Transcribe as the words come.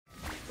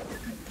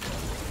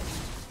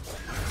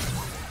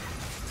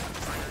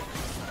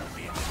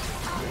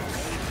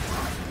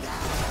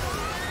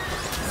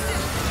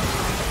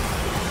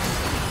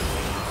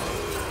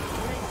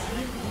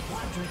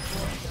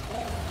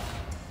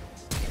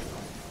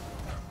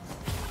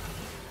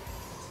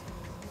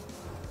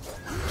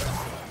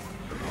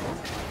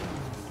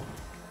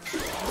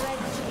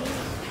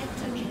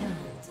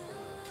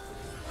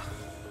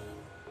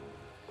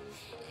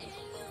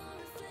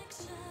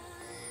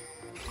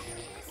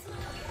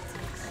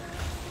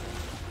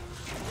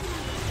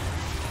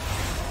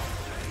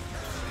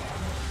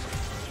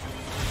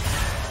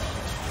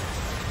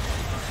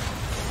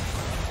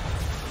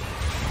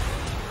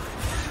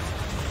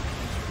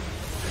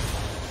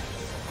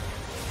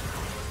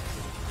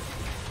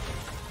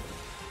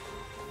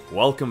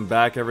Welcome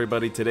back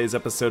everybody. Today's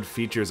episode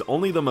features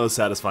only the most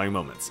satisfying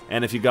moments,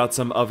 and if you got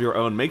some of your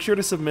own, make sure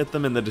to submit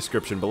them in the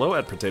description below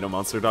at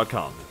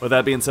potatomonster.com. With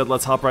that being said,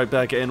 let's hop right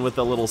back in with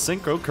a little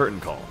synchro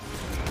curtain call.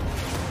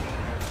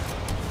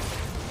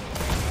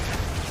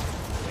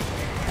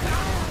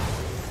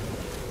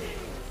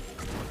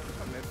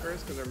 I'm mid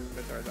first because our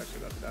mid tower is actually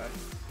about to die.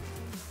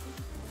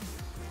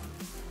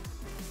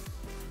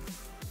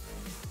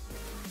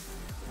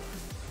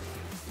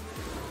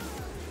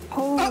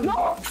 Oh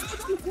no!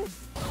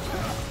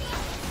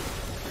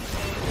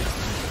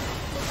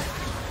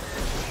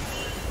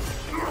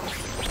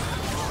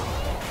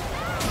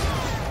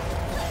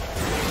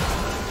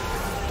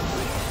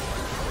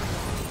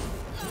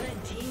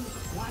 Red team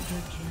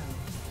quadra kill.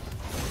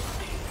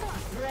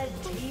 Red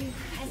team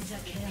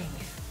pentakill.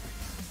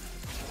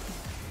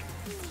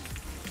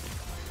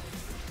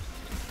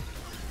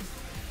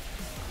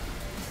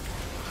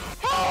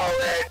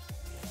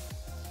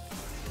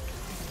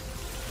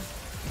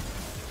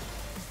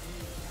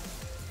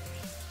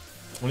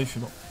 On les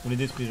fume, on les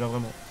détruit, genre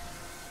vraiment.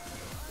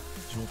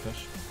 J'ai mon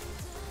flash.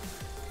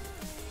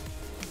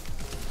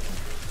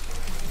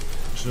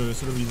 Je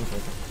solo-vise en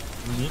fait.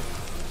 Mini.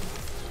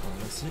 Voilà,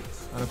 merci.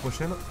 À la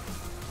prochaine.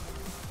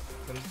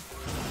 Salut.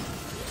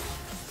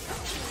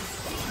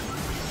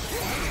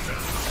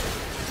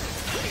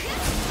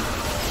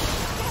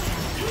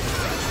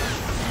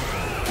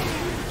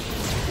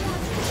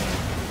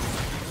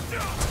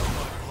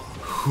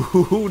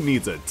 Who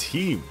needs a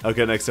team?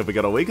 Okay, next up we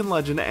got Awaken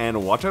Legend,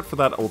 and watch out for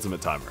that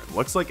ultimate timer. It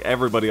looks like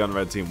everybody on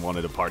red team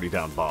wanted to party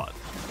down bot.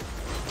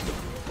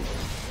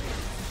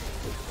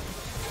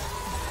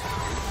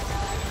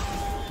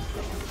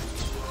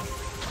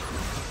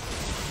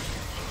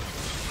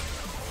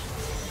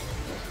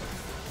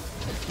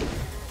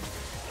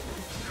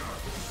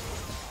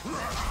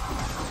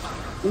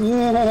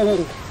 Ooh.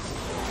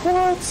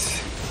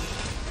 What?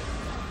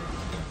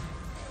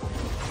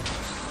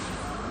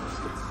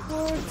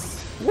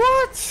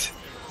 What?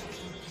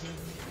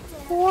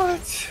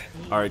 What?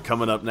 Alright,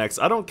 coming up next,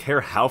 I don't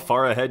care how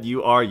far ahead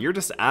you are, you're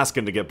just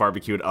asking to get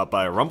barbecued up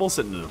by a rumble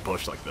sitting in a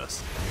bush like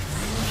this.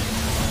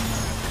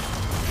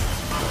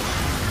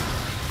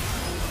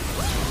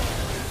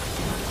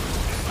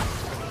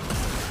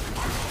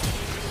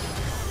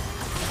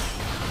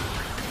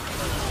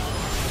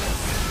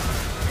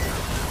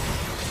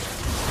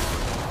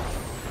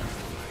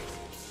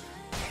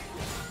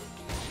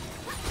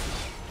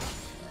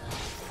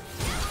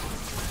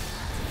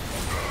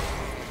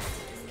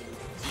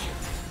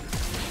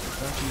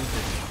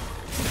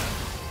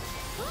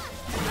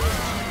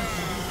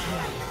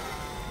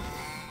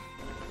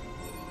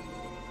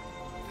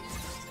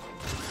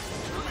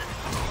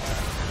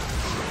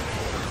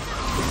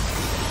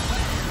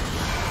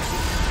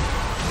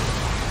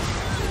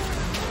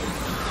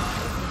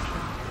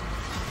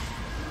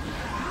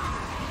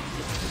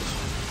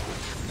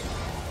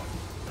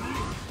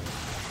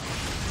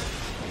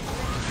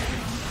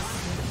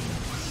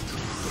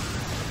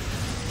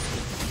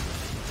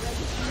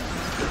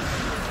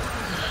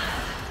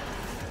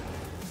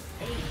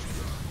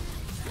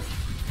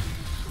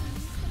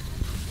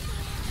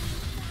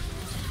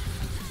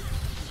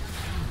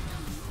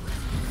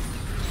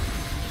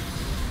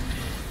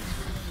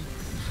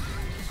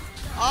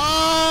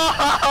 Oh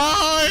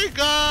my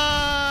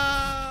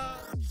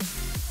god!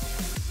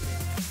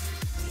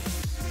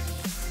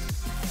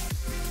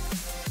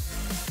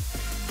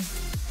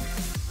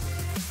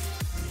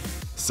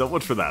 So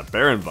much for that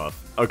Baron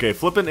buff. Okay,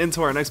 flipping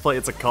into our next play,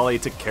 it's Akali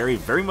to carry,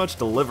 very much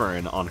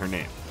delivering on her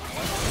name.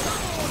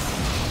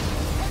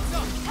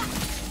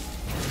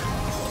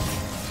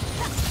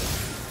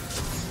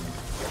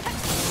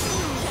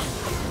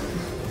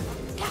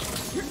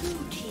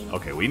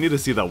 Okay, we need to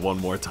see that one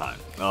more time.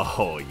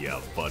 Oh yeah,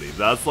 buddy,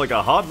 that's like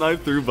a hot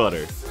knife through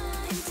butter.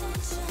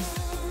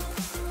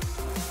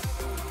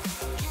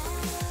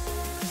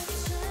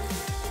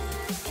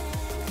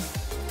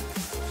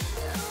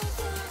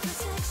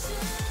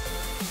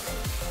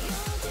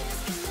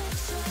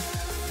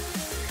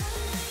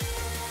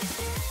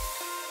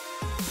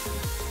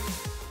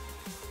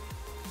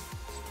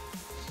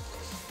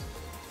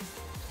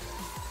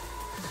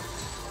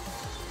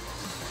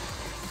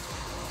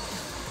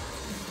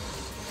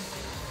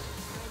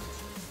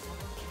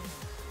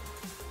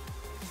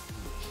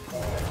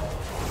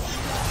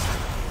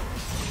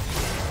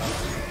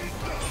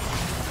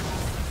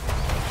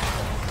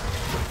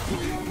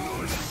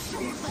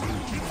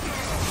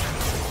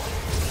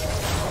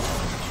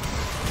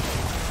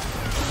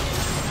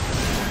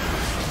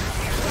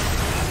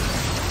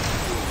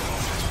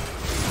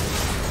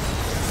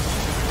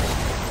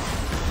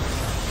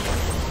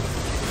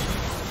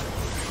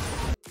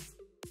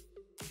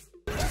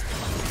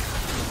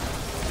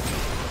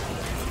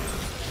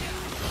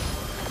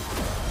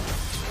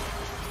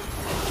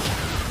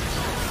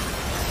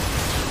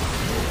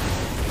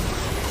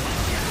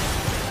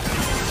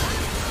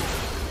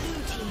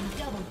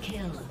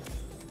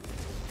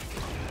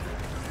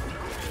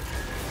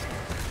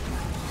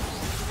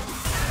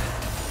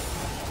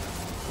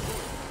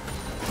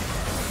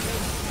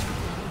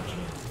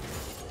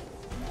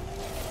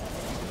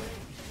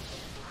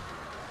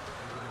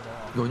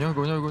 Go niya.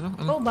 Go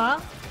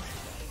ba?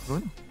 Go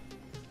niya.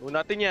 Go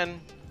natin yan.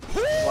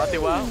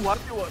 Wati-wa.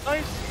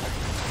 Nice.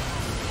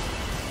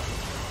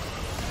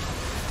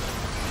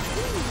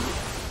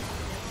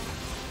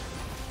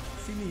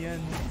 Sino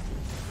yan?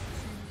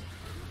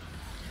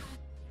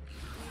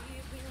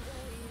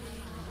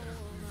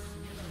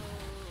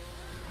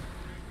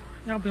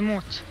 Jag blir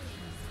emot.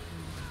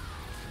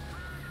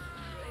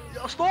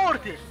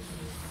 اسطورتي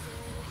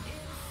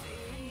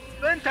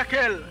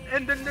Pentakill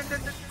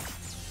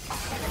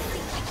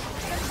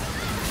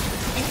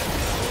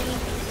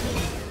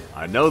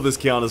I know this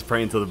Qiyana's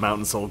praying to the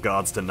Mountain Soul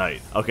gods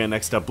tonight. Okay,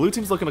 next up, blue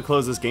team's looking to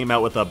close this game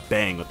out with a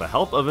bang with the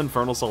help of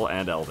Infernal Soul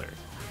and Elder.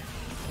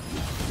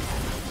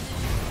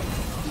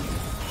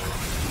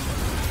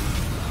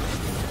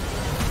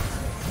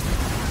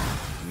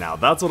 Now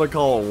that's what I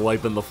call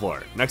wiping the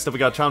floor. Next up we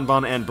got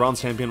Chanban and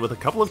Bronze Champion with a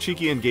couple of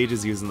cheeky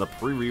engages using the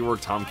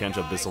pre-reworked Tahm Kench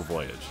Abyssal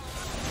Voyage.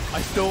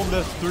 I still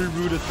missed 3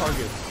 rooted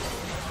targets.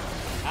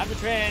 Have the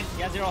train,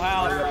 he has 0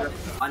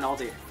 health. Blind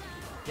ulti.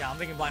 Yeah, I'm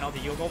thinking blind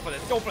ulti. You'll go for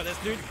this,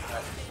 dude.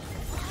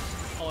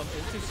 Oh, I'm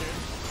too soon.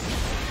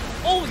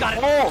 Oh, we got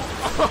it! Oh!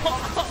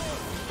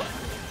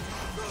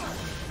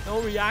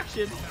 No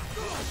reaction.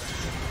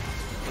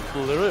 It's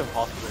literally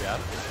impossible to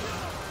react.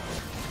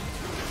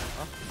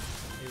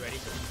 Are you ready?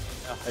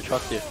 Yeah, I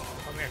trust you.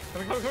 Come here.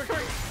 Come.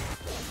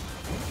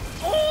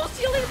 Oh,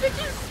 see you later,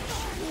 bitches!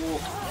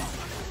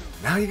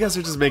 Now you guys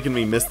are just making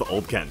me miss the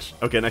old Kench.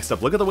 Okay, next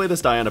up, look at the way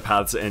this Diana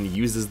paths and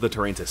uses the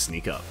terrain to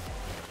sneak up.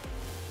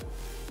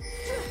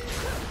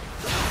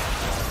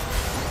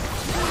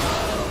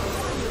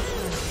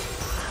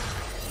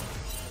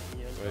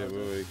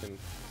 Wait, can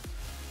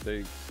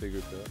they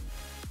group that?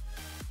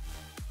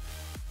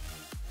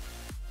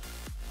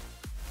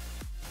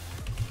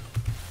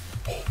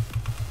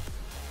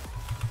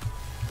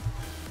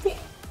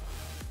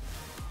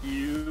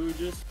 You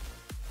just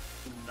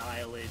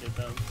annihilated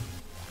them.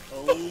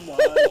 Oh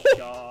my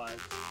god.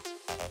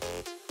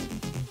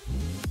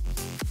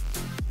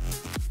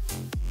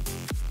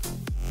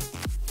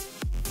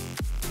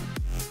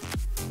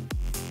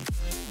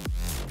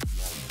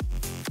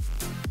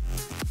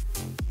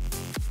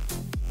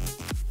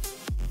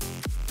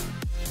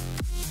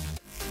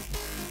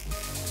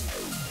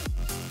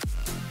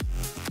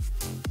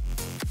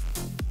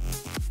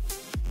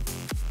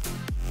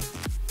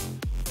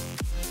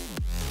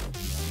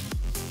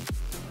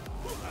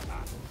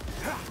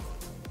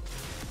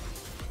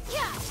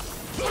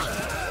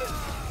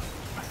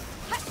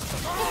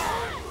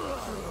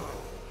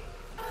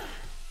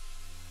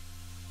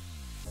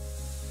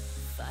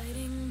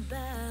 Fighting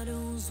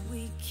battles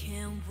we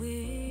can't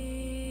win.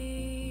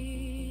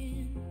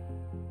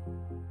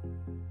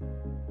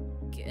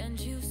 Can't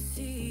you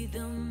see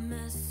the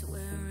mess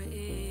we're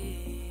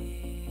in?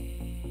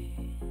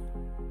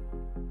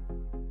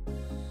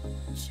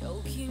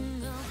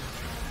 Choking up.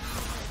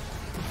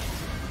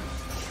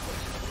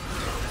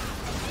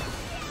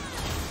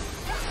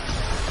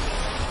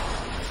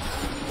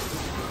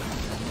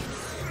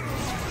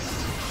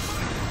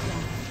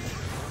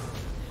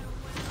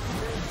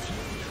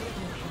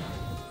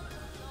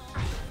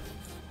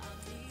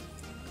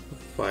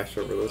 Flash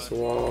over this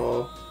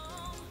wall.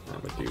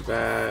 I'm gonna do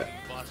that.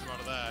 Blast him out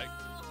of that.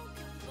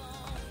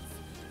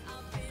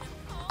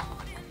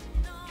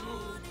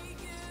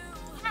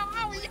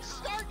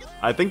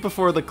 I think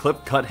before the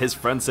clip cut, his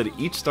friend said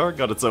each star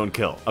got its own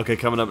kill. Okay,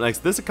 coming up next,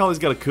 this Akali's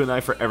got a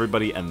kunai for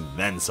everybody and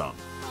then some.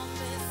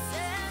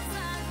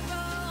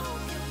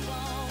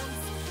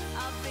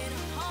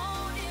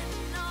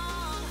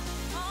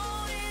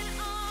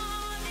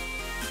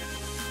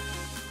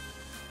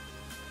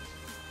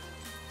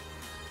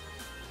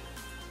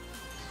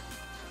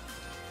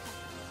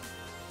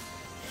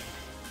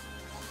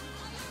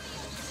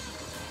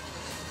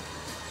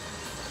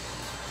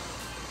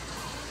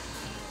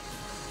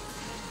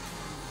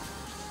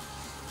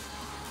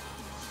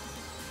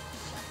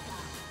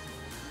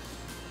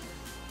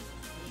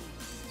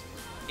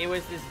 It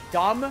was this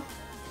dumb,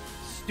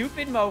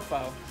 stupid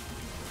mofo.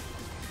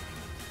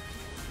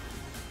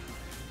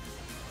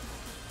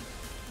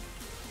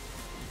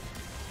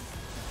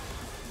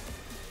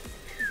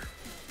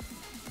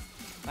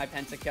 My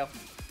Pentakill.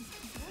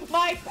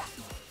 My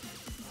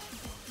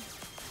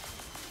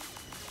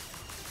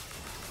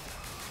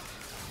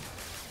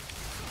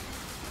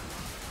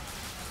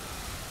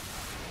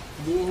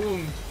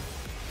Boom.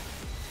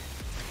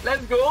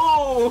 Let's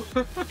go.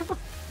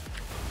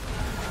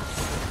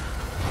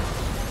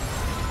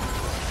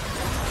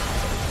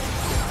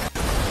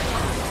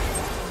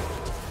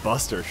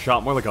 Buster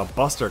shot more like a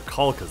Buster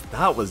call because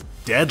that was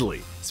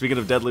deadly. Speaking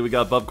of deadly, we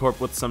got Bubcorp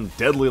with some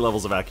deadly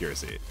levels of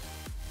accuracy.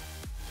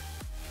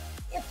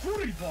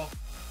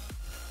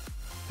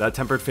 That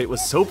Tempered Fate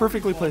was so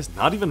perfectly placed,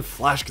 not even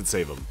Flash could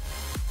save him.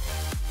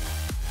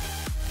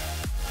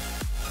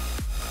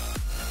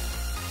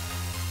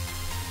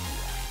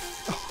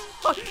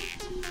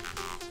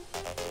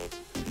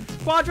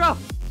 Quadra!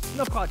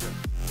 No Quadra.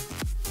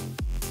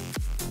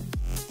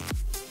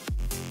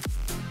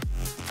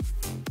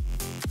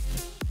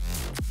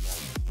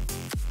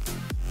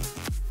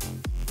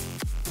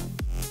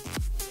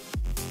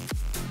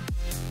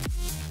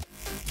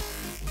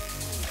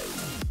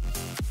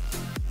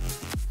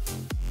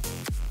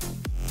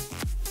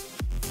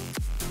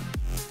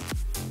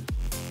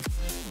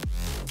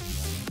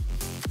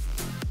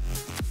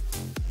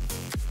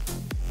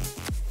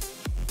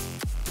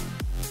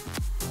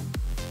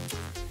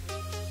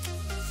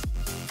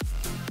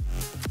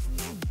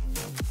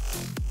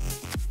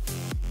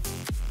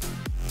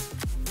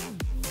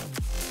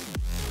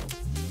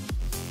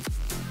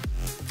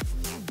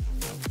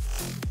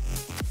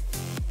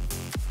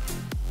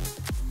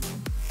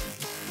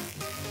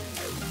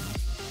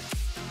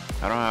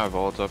 I don't have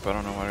ults up. I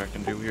don't know what I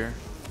can do here.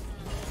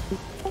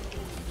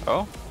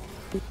 Oh?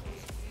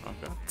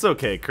 Okay. It's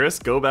okay, Chris.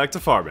 Go back to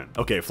farming.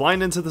 Okay,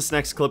 flying into this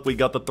next clip, we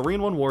got the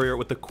 3-in-1 warrior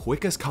with the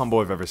quickest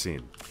combo I've ever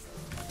seen.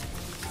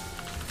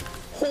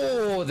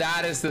 Oh,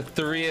 that is the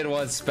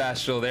 3-in-1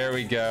 special. There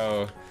we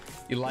go.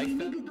 You like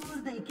that?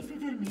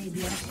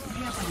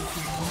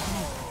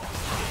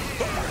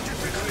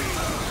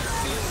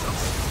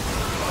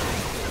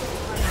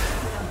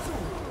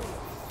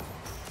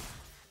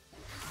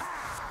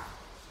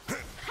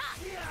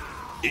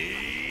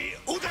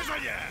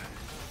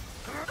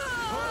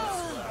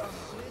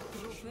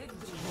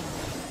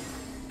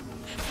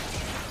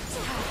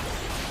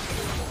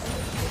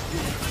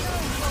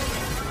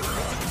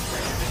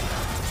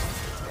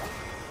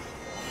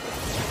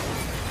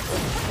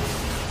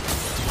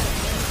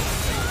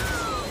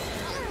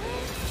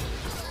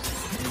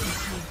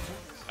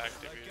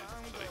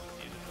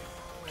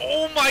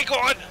 Oh my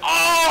god!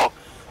 Oh!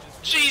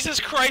 Jesus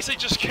Christ, I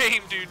just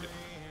came, dude.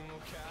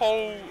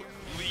 Holy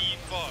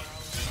fuck.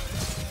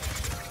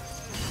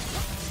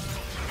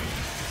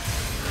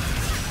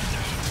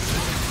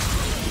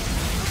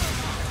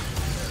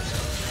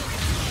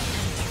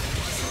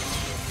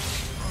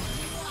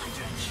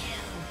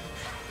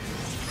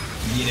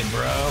 Get it,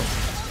 bro.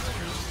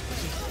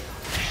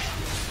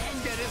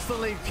 Get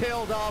instantly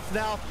killed off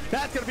now.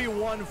 That's gonna be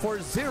 1 for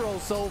 0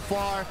 so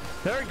far.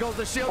 There goes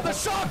the shield. The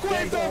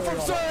shockwave though from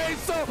Sir,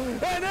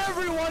 and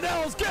everyone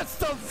else gets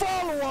the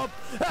follow-up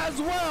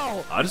as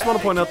well. I just want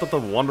to point out that the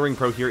Wandering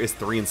Pro here is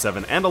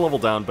 3-7 and a level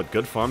down, but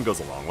good farm goes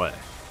a long way.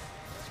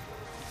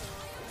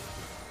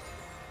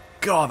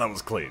 God, that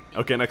was clean.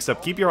 Okay, next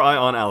up, keep your eye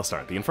on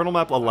Alistar. The Infernal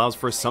map allows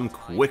for some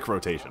quick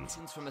rotations.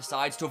 From the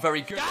sides to a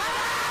very good.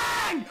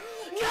 Gang!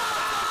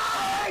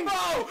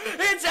 Bro,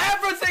 it's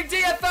everything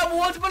DFM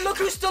wants, but look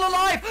who's still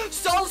alive.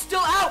 Sol's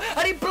still out,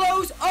 and he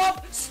blows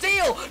up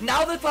Steel.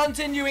 Now the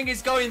continuing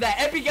is going there.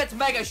 Epi gets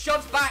Mega,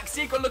 shoves back,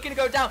 Secret looking to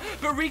go down,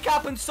 but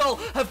Recap and Sol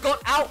have got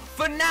out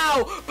for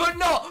now, but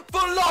not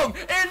for long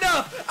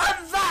enough,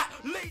 and that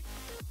leads...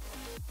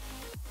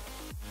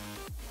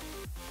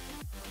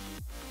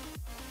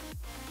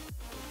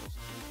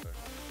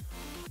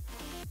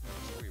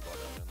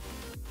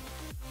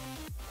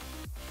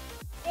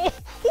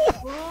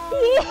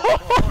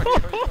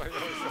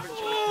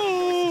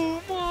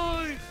 Oh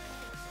my!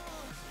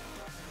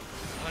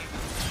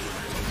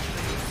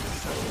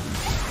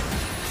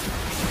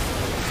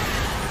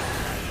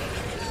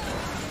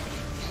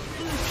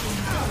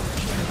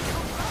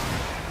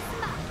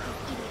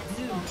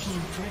 Blue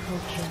team triple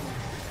kill.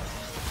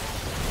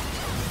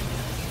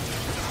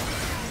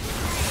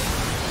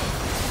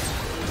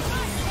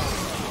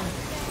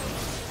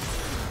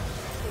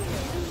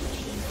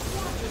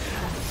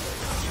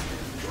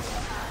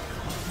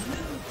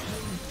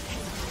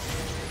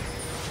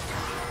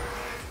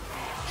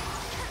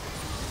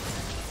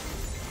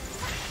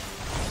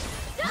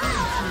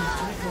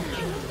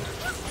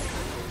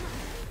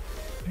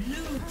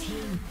 Blue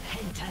team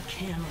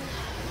Pentakill.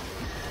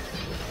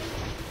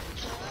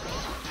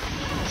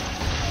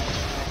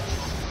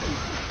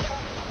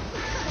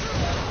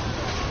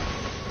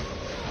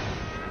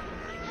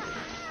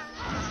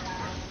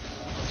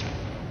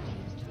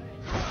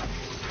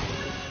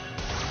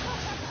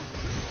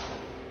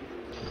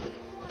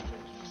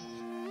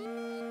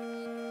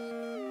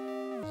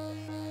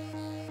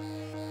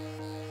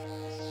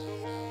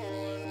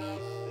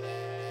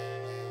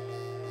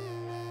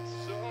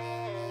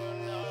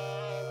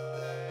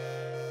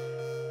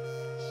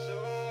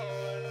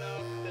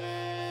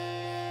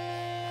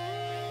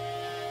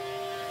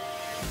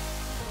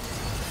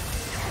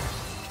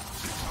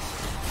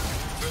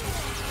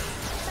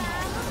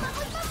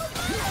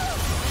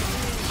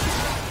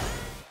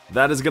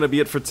 That is going to be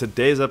it for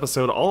today's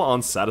episode, all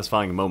on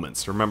satisfying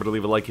moments. Remember to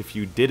leave a like if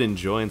you did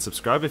enjoy and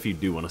subscribe if you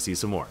do want to see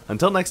some more.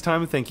 Until next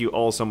time, thank you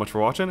all so much for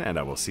watching, and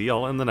I will see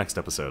y'all in the next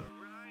episode.